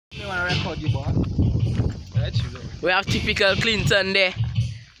want to record you, boy. We have typical Clinton there.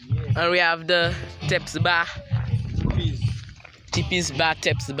 Yeah. And we have the Teps bar. Peace. Tippy's bar,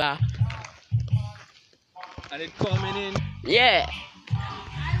 Teps bar. And it coming in. Yeah.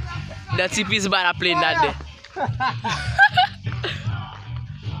 The Tippy's bar are playing that day.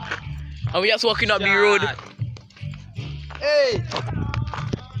 And we just walking up the road. Hey!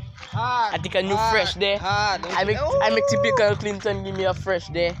 Hard, I think a new fresh there. I make typical Clinton give me a fresh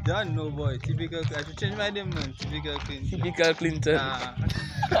there. Don't know, boy. Typical. I should change my name, man. Typical Clinton. Typical Clinton.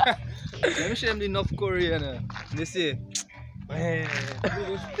 Let me show them the North Korean. They say, man,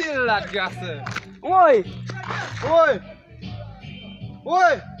 you still that gas. Oi! Oi!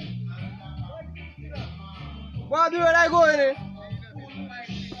 Oi! What do I go in it?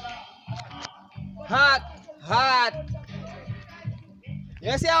 Hot! Hot!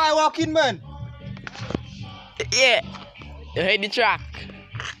 You see how I walk in, man? Yeah. You heard the track.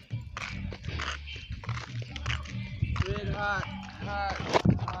 Red hot, hot,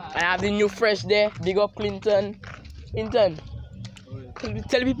 hot. I have the new fresh there. Big up Clinton. Clinton.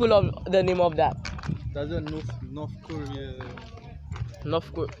 Tell people of the name of that. That's a North Korea.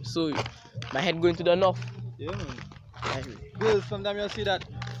 North Korea. So my head going to the north. Yeah, man. Girls, sometimes you see that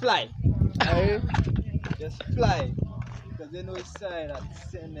fly. Just fly. Because they know it's side that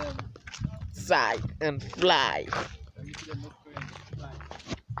send them. Side and fly. Let me see the North Korean fly.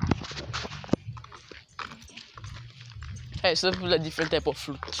 Hey, some people have different type of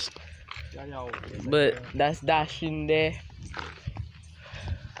fruits. Yeah. But that's dashing there.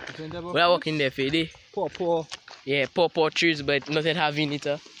 We are walking there for day. Paw. Yeah, paw trees, but nothing having it.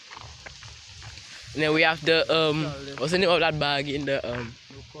 And then we have the what's the name of that bag in the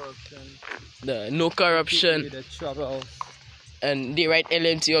No corruption. The no corruption. The trouble. And they write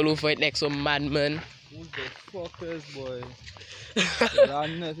LMT all over it like some madman. Who's the fuckers, boy? They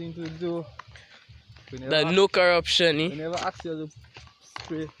have nothing to do. The no corruption, We never ask you to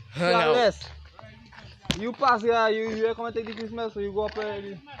spray. Hang out. Yes. You pass here, you come and take the Christmas, so you go up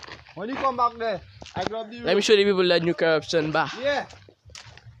already. When you come back there, I grab the road. Let me show the people the new corruption bar. Yeah.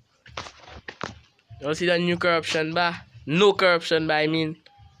 You see the new corruption bar? No corruption bar, I mean.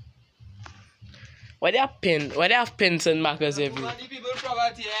 Why they have pens and markers everywhere?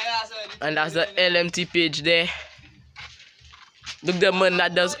 And that's the LMT page there. Look, the man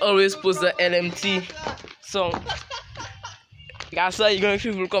that does always post the LMT song. That's why you're gonna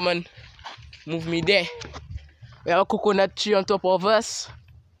people come and move me there. We have a coconut tree on top of us.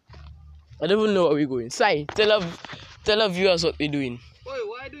 I don't even know where we're going. Sai, tell our viewers what we're doing. Boy,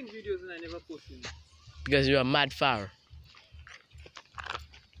 why are you doing videos and I never post them? Because you're a mad fire.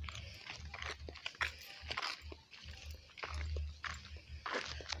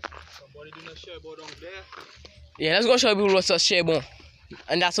 Somebody doing a share board down there. Yeah, let's go show people what's a shebon.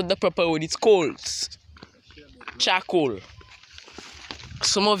 And that's what the proper word is called. Charcoal.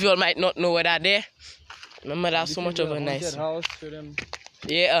 Some of y'all might not know what that there. Remember that's so much of a nice house for them.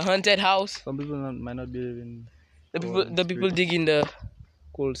 Yeah, a haunted house. Some people might not believe in The people digging the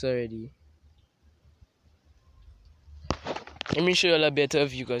coals already. Let me show you a better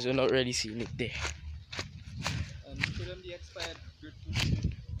view because you're not really seeing it there. And show them the expired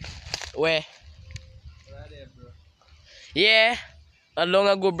grapefruit. Where? Right there, bro. Yeah, a long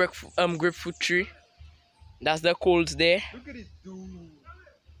ago grapefruit tree. That's the coals there. Look at this dude.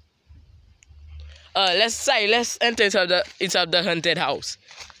 Let's enter inside the haunted house.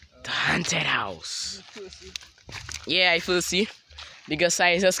 The haunted house. Yeah, I feel see. Because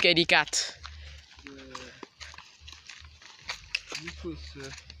I is a scaredy cat.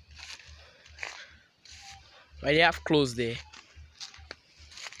 Why they have clothes there?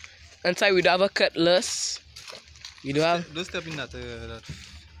 Inside we do have a cutlass. We do have. Don't step in that.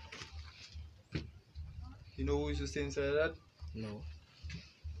 You know who used to stay inside that? No.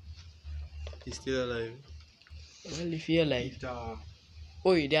 He's still alive. Well, if you're alive.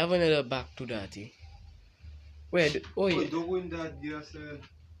 Oh, they have another back to that. Eh? Where? Don't go in that. Just.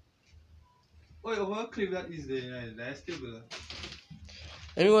 Over a cliff that is there. That's still good.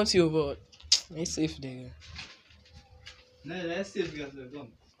 Let me go and see over. It's safe there. No, that's safe. Come.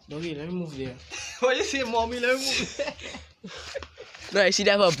 Okay, let me move there. What you say, mommy? Let me move. No, I see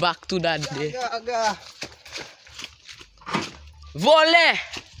they have a back to that there. Aga. Volley!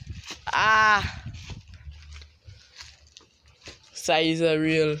 Ah! Size a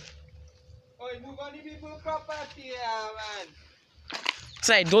real. Oh, move on the people property, man.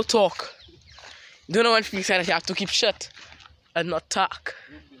 Say, don't talk. Don't know when people say that you have to keep shut and not talk.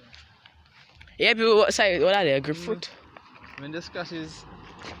 Yeah, people say, what are they? Grapefruit? When this crashes,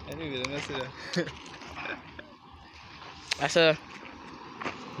 anyway, let me say that. That's a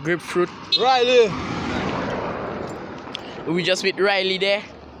Grapefruit. Riley. We just with Riley there.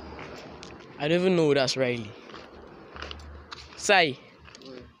 I don't even know who that's Riley. Sai.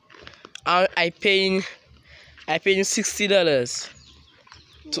 I paying $60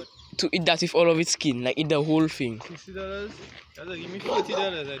 to eat that with all of its skin, like eat the whole thing. $60? Give me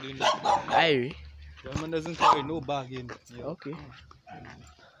 $40. I do that. Aye. Government doesn't carry no bargain. Yeah. Okay.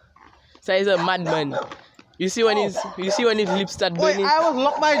 Sai is a madman. You see when his lips start burning. I was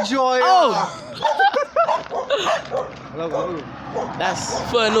lock my jaw. Oh. Hello. That's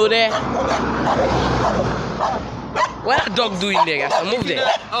Furno there. What a dog doing there, guys? Move there.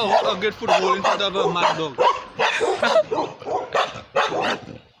 Oh, a good football in front of a mad dog.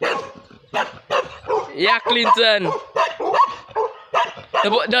 Yeah, Clinton.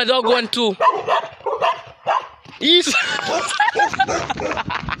 The dog won too. Yes.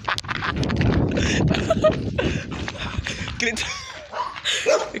 Clinton.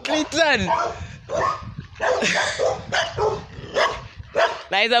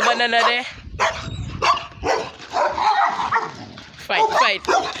 There is a banana there. Fight.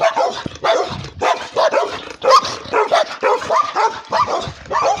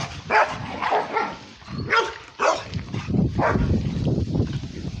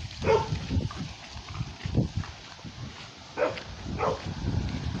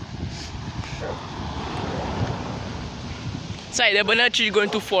 Sorry, the banana tree is going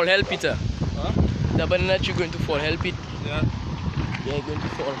to fall. Help it. Huh? The banana tree is going to fall. Help it. Yeah. Yeah, it's going to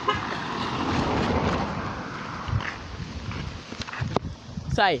fall.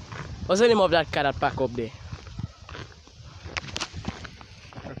 Sai, what's the name of that car that park up there?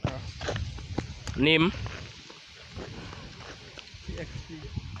 Name?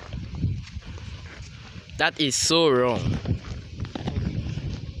 That is so wrong.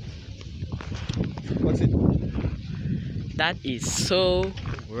 What's it? That is so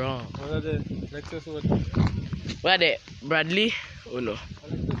wrong. What are the Lexus? What are they? Bradley? Oh no.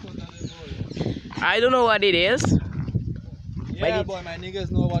 I don't know what it is. Yeah, boy, my niggas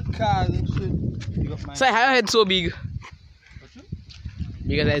know about cars and shit. So how your head so big?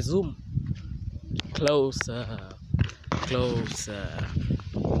 Because I zoom closer.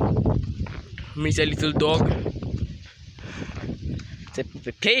 Meet a little dog. Say,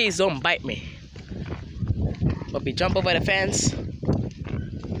 please don't bite me. Puppy, jump over the fence.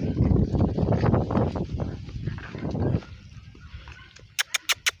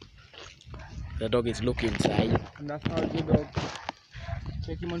 The dog is looking inside. And that's how the dog.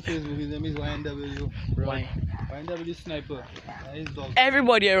 Check him on Facebook. His name is YNW. Bro. Why? YNW Sniper. That is dog.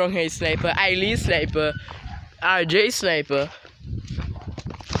 Everybody around here is sniper. Eileen is sniper. RJ is sniper.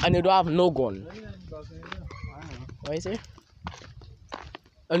 And you don't have no gun. What is it?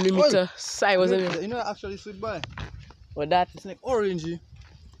 Unlimited size, wasn't it? You know actually sweet boy. What that? It's like orangey.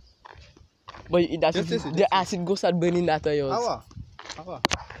 But that's Just the acid goes start burning that of yours. Awa.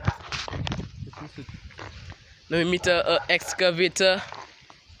 Let me meet a excavator.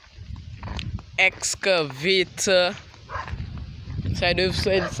 Side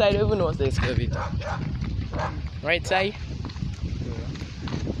even know what's the excavator. Right side?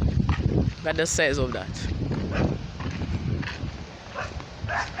 Got the size of that.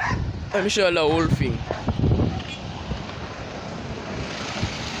 Let me show you the whole thing.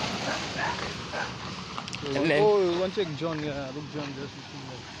 And then, oh, you want to check John? Yeah, look, John just.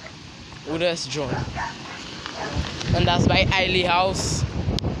 who does John? And that's by Eiley house.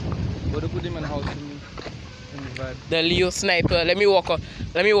 But put him in house in the vibe. The Leo sniper. Let me walk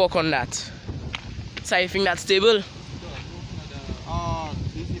on that. So you think that's stable?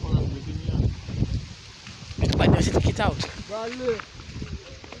 But does it take it out?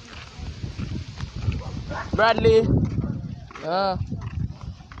 Bradley.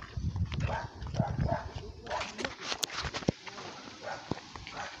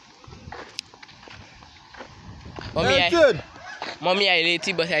 Mommy, I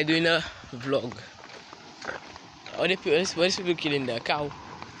late, but I doing a vlog. What is people killing the cow?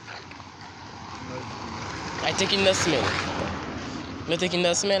 I taking the smell. Not taking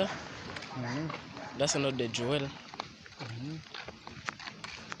the smell? That's not the Joel.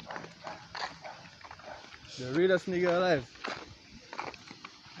 The realest nigga alive.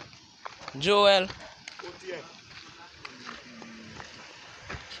 Joel.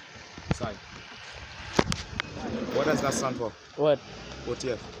 Sorry. What does that stand for? What?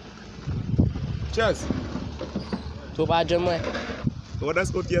 OTF. Cheers. What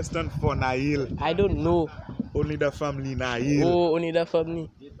does OTF stand for, Nail? I don't know. Only the family, Nail. Oh, only the family.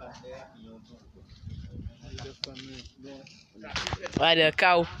 Why the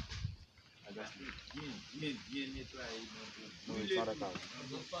cow?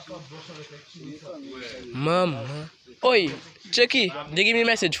 Mama. Oi, Chucky, they give me a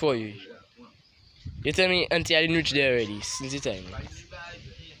message for you. You tell me auntie I didn't reach there already since the time.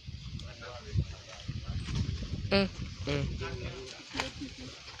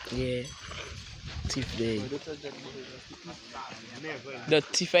 Yeah. Teeth there. The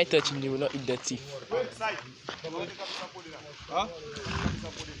teeth I touch me will not eat the teeth. Huh?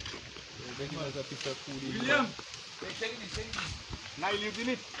 William! Now you live in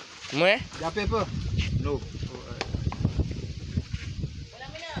it? Where? Your paper? No.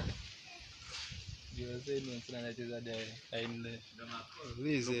 You say no, so that is a day. I'm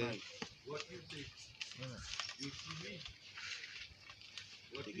lazy.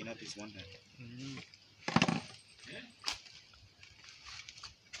 Taking up this one time.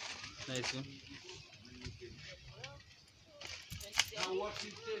 Nice one.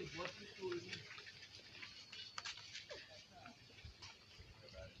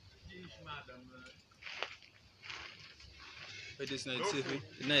 But it's nice,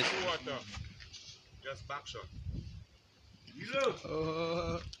 nice. Just back shot.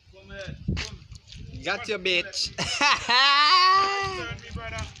 Oh, got your bitch.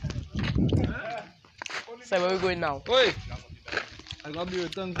 So where we going now? Oi! I got your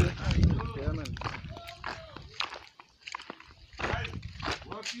tongue here. Yeah, man.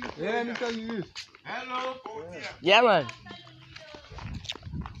 Yeah, let me tell you this. Hello. Yeah, man.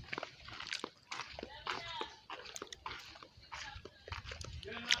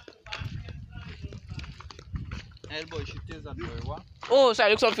 Hey boy, she taste that boy, what? Oh, so I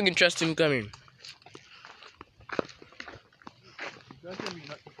look something interesting coming. Don't tell me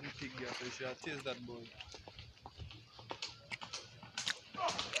not to pig here, so she taste that boy.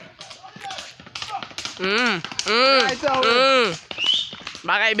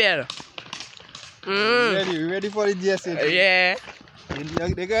 Bagay bell. Ready for the DSH? Yeah.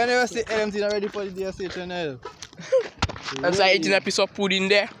 They can never say LMT not ready for the DSH channel. And so I eating a piece of pudding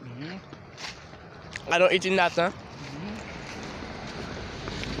there. I don't eating that, huh?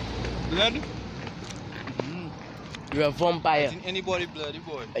 Blood? You're a vampire. Eating anybody bloody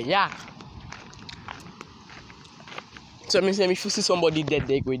boy. Yeah. So me say if you see somebody dead,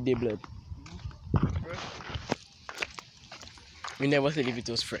 they go with their blood. We never said if it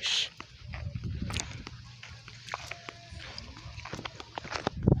was fresh.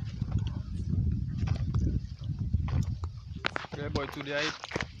 Yeah boy, today I eat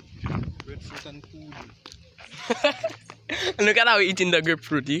grapefruit and food. Look at how we eating the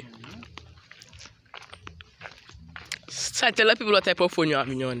grapefruit, eh? So I tell the people what type of phone you have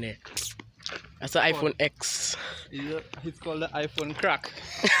in your there. That's an iPhone X. Yeah, it's called the iPhone crack.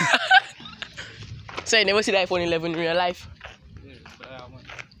 So you never see the iPhone 11 in real life? Yeah, man.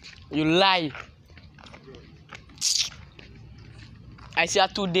 You lie. I see her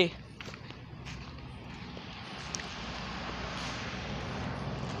today.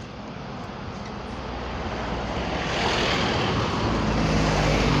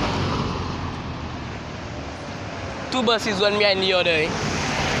 Two buses, one behind the other. Eh?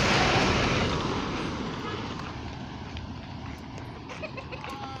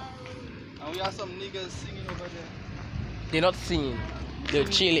 And we have some niggas singing over there. They're not singing, they're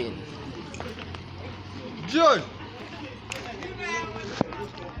chilling. John!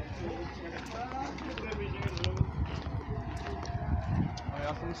 We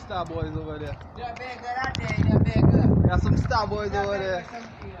have some star boys over there. We have some star boys over there.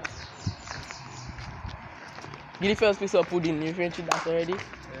 Give the first piece of pudding, you finished that already?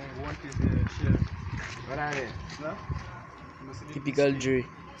 Yeah, one piece there, share. What are they? No? Typical Dre.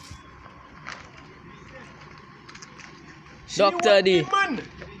 Dr. D.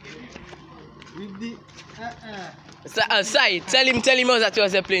 With the Sai, tell him how that you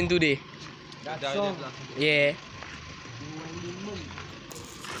was playing today. that song. Yeah.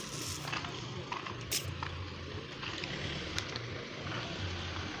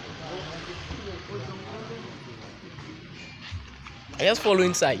 I just follow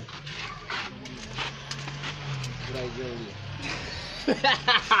inside.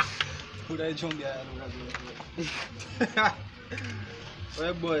 Put a chong guy.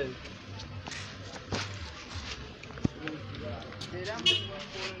 Oh boy.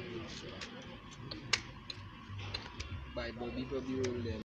 By Bobby roll them.